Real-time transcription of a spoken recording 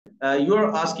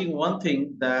you're asking one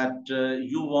thing that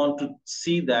you want to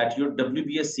see that your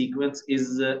WBS sequence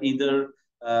is either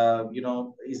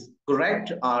is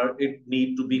correct or it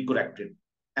need to be corrected.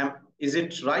 Is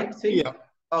it right thing? Yeah.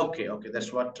 Okay, okay,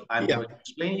 that's what I'm Yeah. going to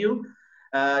explain you.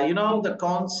 The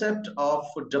concept of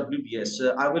WBS.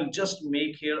 I will just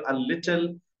make here a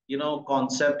little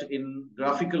concept in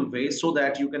graphical way so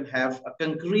that you can have a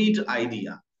concrete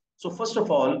idea. So first of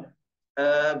all,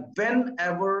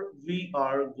 whenever we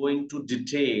are going to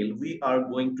detail, we are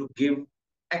going to give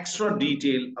extra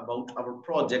detail about our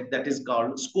project that is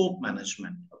called scope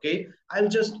management. Okay, I'll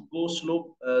just go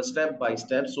slow step by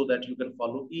step so that you can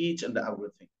follow each and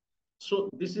everything. So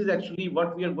this is actually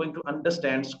what we are going to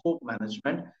understand scope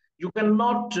management. You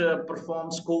cannot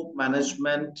perform scope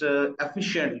management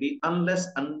efficiently unless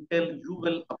until you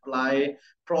will apply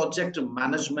project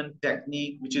management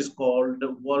technique, which is called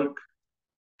work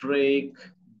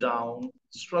breakdown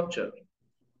structure.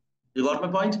 You got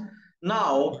my point?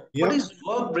 Now, what Yep. is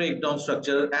work breakdown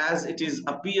structure? As it is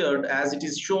appeared, as it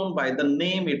is shown by the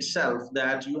name itself,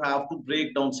 that you have to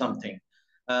break down something.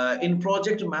 In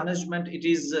project management, it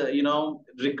is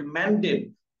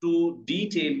recommended to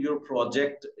detail your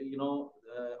project,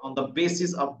 on the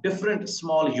basis of different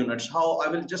small units. How I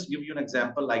will just give you an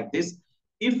example like this.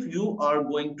 If you are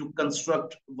going to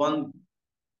construct one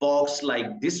box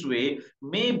like this way,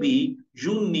 maybe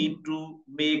you need to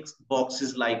make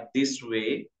boxes like this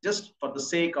way, just for the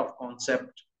sake of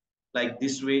concept. Like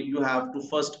this way, you have to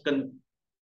first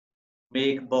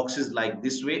make boxes like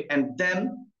this way, and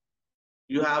then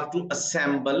you have to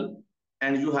assemble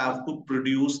and you have to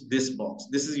produce this box.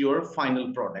 This is your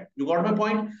final product. You got my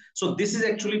point? So this is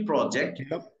actually project.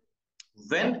 Yep.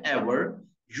 Whenever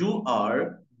you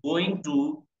are going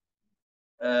to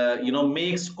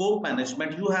make scope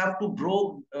management, you have to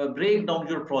break down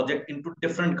your project into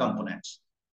different components.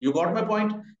 You got my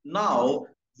point? Now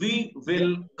we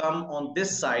will Yep. come on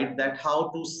this side, that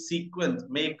how to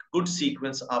make good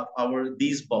sequence of our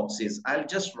these boxes. I'll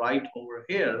just write over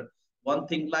here one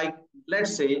thing, like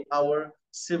let's say our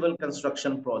civil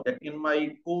construction project. In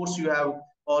my course you have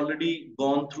already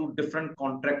gone through different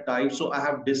contract types, so I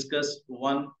have discussed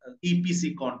one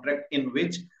EPC contract, in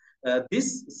which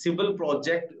this civil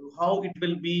project, how it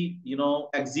will be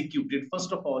executed.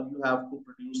 First of all, you have to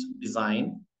produce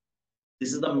design.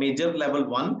 This is the major level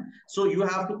one. So you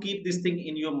have to keep this thing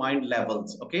in your mind,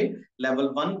 levels. Okay,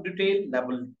 level 1 detail,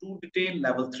 level 2 detail,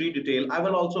 level 3 detail. I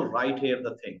will also write here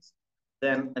the things.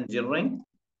 Then engineering,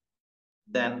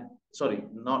 then sorry,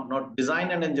 not design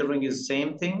and engineering is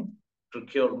same thing.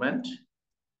 Procurement,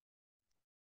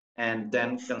 and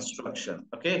then construction.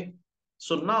 Okay,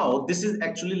 so now this is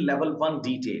actually level 1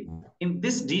 detail. In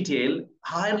this detail,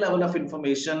 higher level of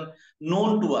information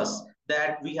known to us,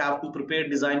 that we have to prepare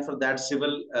design for that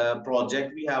civil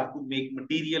project, we have to make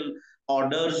material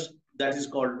orders, that is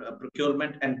called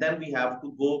procurement, and then we have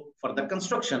to go for the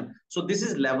construction. So this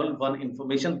is level 1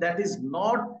 information that is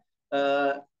not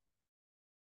uh,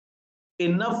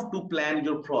 enough to plan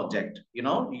your project.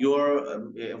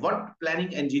 Your what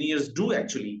planning engineers do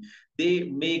actually, they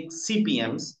make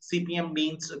CPMs. CPM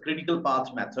means critical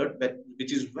path method,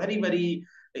 which is very very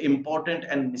important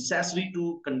and necessary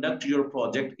to conduct your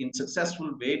project in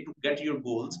successful way to get your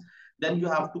goals. Then you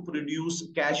have to produce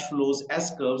cash flows,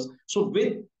 S curves. So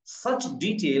with such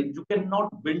detail, you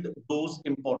cannot build those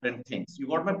important things. You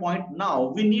got my point?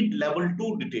 Now we need level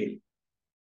 2 detail.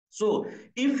 So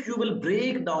if you will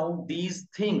break down these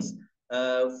things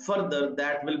further,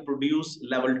 that will produce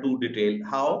level 2 detail.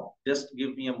 How? Just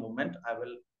give me a moment. I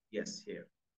will, yes, here.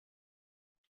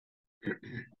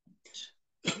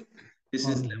 This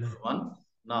is level 1.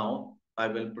 Now I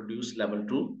will produce level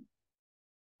 2.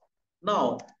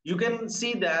 Now you can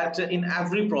see that in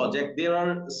every project there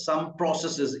are some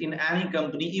processes in any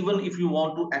company. Even if you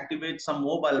want to activate some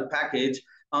mobile package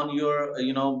on your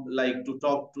like to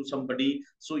talk to somebody,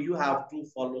 so you have to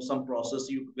follow some process.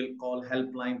 You will call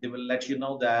helpline, they will let you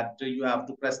know that you have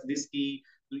to press this key,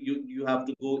 you have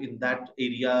to go in that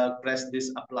area, press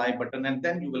this apply button, and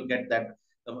then you will get that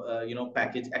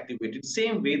package activated.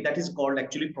 Same way, that is called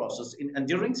actually process. In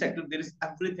engineering sector, there is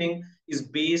everything is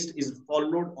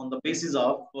followed on the basis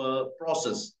of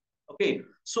process. Okay,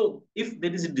 so if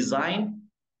there is a design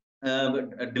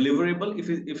a deliverable,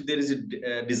 if there is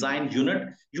a design unit,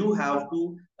 you have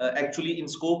to actually in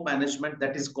scope management,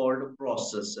 that is called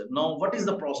process. Now what is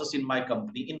the process in my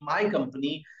company? In my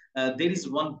company, there is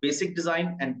one basic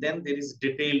design, and then there is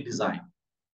detailed design.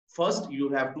 First you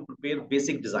have to prepare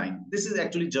basic design. This is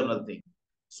actually general thing.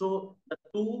 So the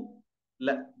two,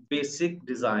 basic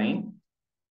design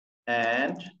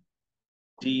and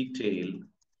detailed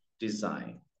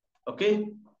design. Okay,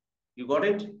 You got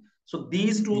it? So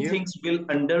these two Yep. things will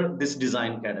under this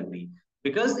design category.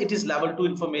 Because it is level 2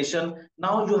 information,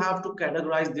 now you have to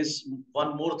categorize this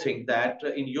one more thing, that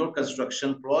in your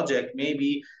construction project, maybe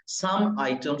some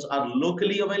items are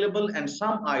locally available and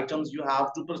some items you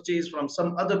have to purchase from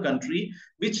some other country,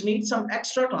 which needs some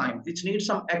extra time, which needs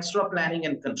some extra planning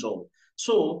and control.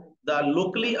 So the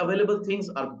locally available things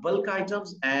are bulk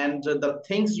items, and the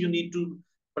things you need to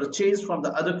purchase from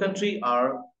the other country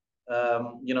are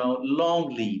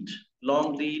long lead.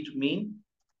 Long lead mean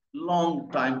long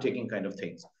time taking kind of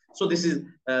things. So this is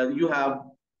you have.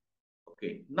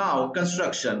 Okay, now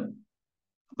construction.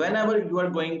 Whenever you are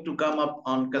going to come up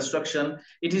on construction,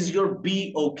 it is your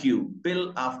BOQ,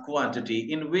 bill of quantity,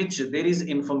 in which there is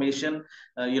information,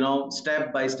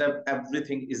 step by step,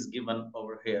 everything is given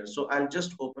over here. So I'll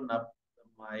just open up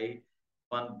my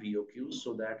one BOQ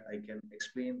so that I can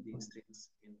explain these things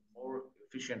in more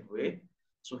efficient way.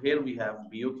 So here we have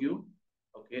BOQ.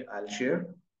 Okay, I'll share.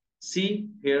 See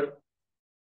here,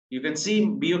 you can see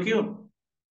BOQ.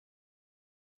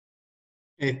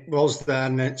 It was there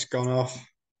and it's gone off.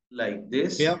 Like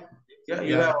this. Yep. Yeah,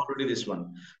 you have already this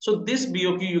one. So this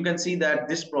BOQ, you can see that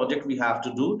this project we have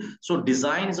to do. So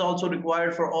design is also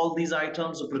required for all these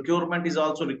items. So procurement is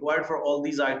also required for all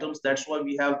these items. That's why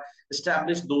we have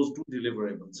established those two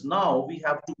deliverables. Now we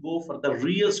have to go for the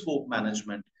real scope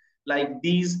management. Like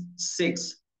these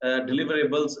six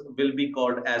deliverables will be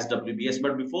called as WBS.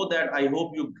 But before that, I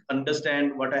hope you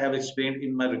understand what I have explained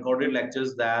in my recorded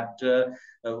lectures, that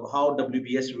how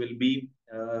WBS will be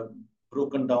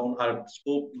broken down, our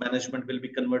scope management will be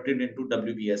converted into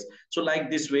WBS. So like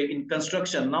this way in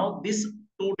construction, now this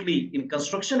totally in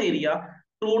construction area,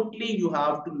 totally you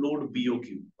have to load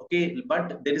BOQ. Okay,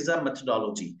 but there is a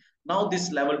methodology. Now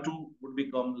this level 2 would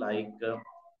become like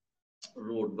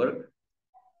road work,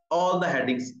 all the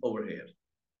headings over here.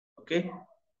 Okay,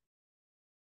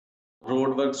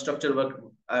 road work, structure work.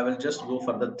 I will just go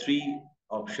for the three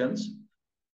options.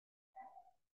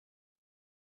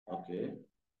 Okay,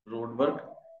 road work,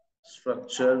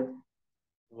 structure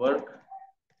work,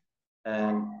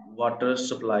 and water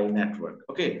supply network.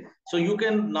 Okay, so you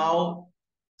can now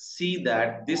see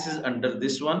that this is under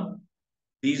this one.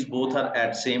 These both are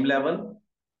at same level,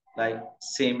 like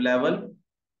same level.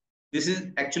 This is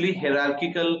actually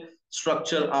hierarchical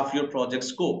structure of your project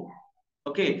scope.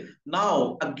 Okay,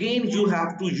 now again you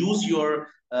have to use your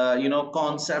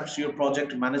concepts, your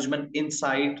project management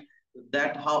insight,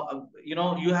 that how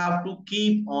you have to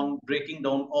keep on breaking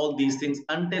down all these things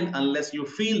until unless you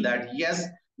feel that yes,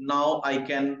 now I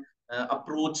can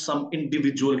approach some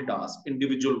individual task,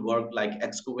 individual work, like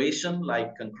excavation,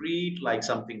 like concrete, like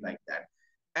something like that.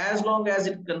 As long as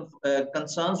it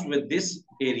concerns with this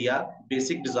area,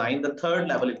 basic design, the third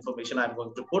level information I'm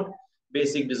going to put,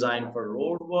 basic design for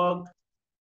road work.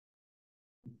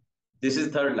 This is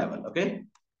third level. Okay,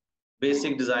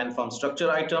 basic design from structure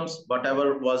items,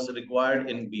 whatever was required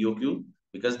in BOQ,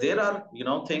 because there are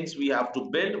things we have to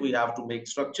build, we have to make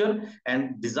structure,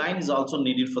 and design is also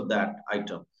needed for that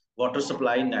item. Water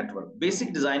supply network,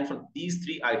 basic design for these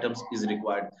three items is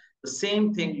required. The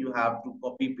same thing you have to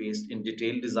copy paste in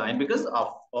detailed design, because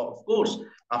of course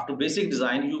after basic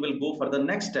design you will go for the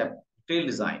next step, detailed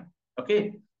design.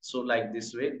 Okay, so like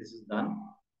this way this is done.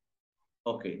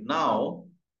 Okay, now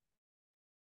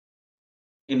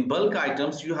in bulk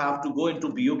items, you have to go into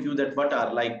BOQ, that what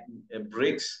are like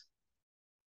bricks,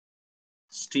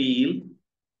 steel,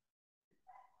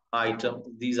 item,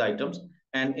 these items.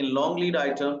 And in long lead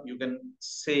item, you can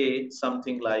say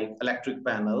something like electric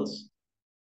panels.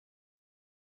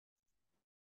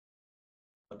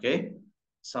 Okay,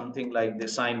 something like the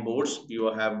signboards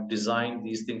you have designed.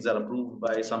 These things are approved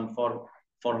by some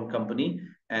foreign company.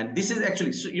 And this is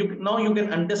actually, so now you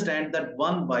can understand that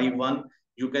one by one,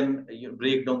 you can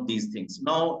break down these things.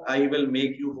 Now I will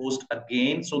make you host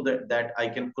again so that I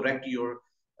can correct your,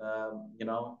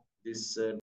 this